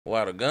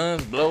While the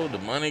guns blow, the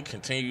money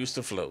continues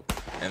to flow,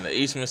 and the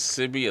East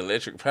Mississippi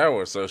Electric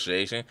Power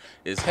Association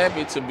is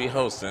happy to be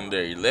hosting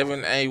their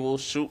 11th annual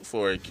Shoot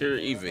for a Cure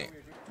event.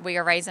 We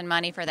are raising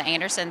money for the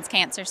Anderson's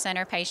Cancer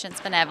Center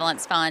Patients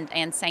Benevolence Fund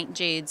and St.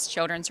 Jude's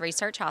Children's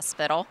Research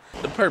Hospital.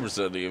 The purpose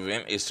of the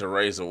event is to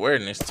raise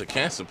awareness to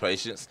cancer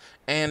patients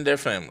and their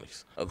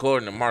families.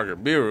 According to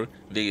Margaret Bureau,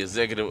 the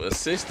executive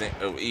assistant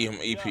of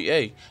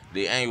EMEPA,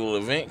 the annual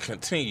event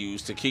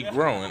continues to keep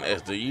growing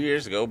as the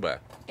years go by.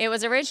 It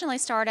was originally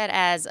started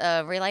as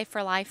a Relay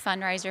for Life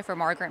fundraiser for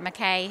Margaret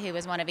McKay, who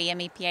was one of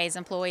EMEPA's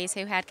employees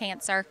who had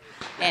cancer,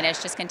 and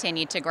it's just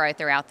continued to grow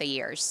throughout the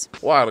years.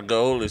 While the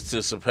goal is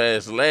to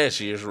surpass last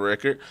year's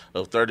record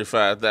of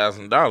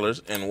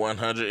 $35,000 in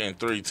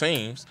 103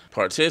 teams,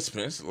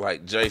 participants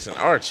like Jason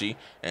Archie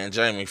and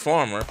Jamie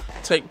Farmer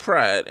take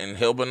pride in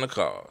helping the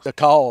cause. The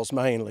cause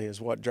mainly is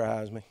what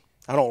drives me.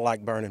 I don't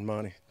like burning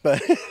money,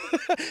 but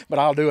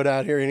I'll do it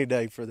out here any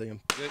day for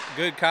them.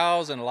 Good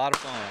cause and a lot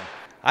of fun.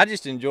 I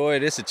just enjoy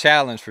it. It's a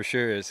challenge for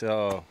sure. It's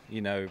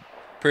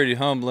pretty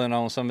humbling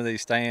on some of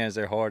these stands.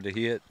 They're hard to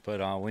hit,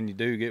 but when you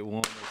do get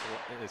one,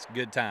 it's a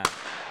good time.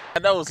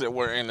 Those that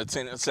were in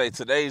attendance say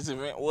today's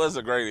event was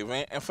a great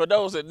event, and for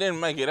those that didn't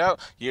make it out,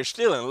 you're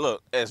still in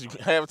luck as you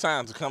have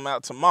time to come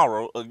out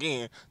tomorrow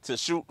again to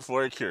shoot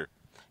for a cure.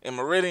 In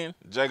Meridian,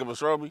 Jacob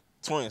Roby,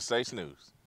 Twin States News.